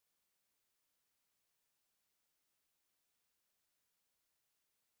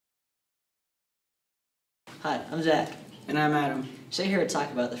Hi, I'm Zach. And I'm Adam. Today here to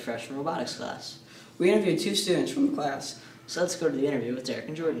talk about the freshman robotics class. We interviewed 2 students from the class. So let's go to the interview with Derek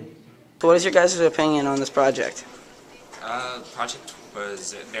and Jordan. So what is your guys' opinion on this project? The project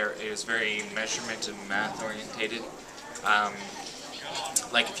was it was very measurement and math orientated.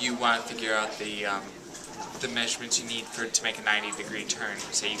 Like if you want to figure out the measurements you need to make a 90-degree turn,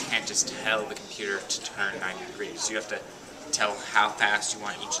 say you can't just tell the computer to turn 90 degrees. You have to tell how fast you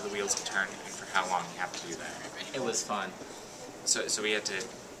want each of the wheels to turn and for how long you have to do that. It was fun. So we had to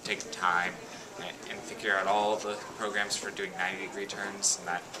take time and figure out all the programs for doing 90-degree turns,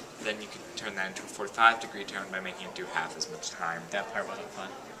 and then you could turn that into a 45-degree turn by making it do half as much time. That part wasn't fun.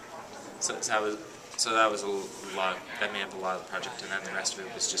 So that was a lot. That made up a lot of the project, and then the rest of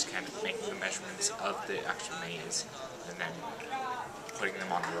it was just kind of making the measurements of the actual maze, and then putting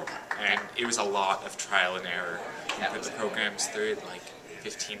them on the robot. And it was a lot of trial and error. You put the programs through it like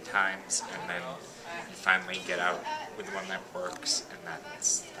 15 times, and then you finally get out with one that works, and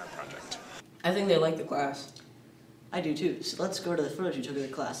that's our project. I think they like the class. I do too. So let's go to the footage you took of the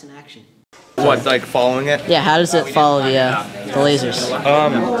class in action. What, like following it? Yeah, how does it follow the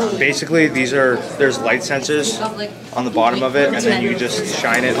lasers? Basically there's light sensors on the bottom of it, and then you just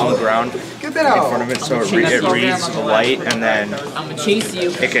shine it on the ground in front of it so it reads the light, and then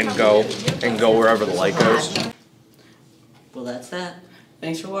it can go wherever the light goes. Well, that's that.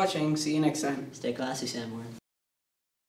 Thanks for watching. See you next time. Stay classy, Sam Warren.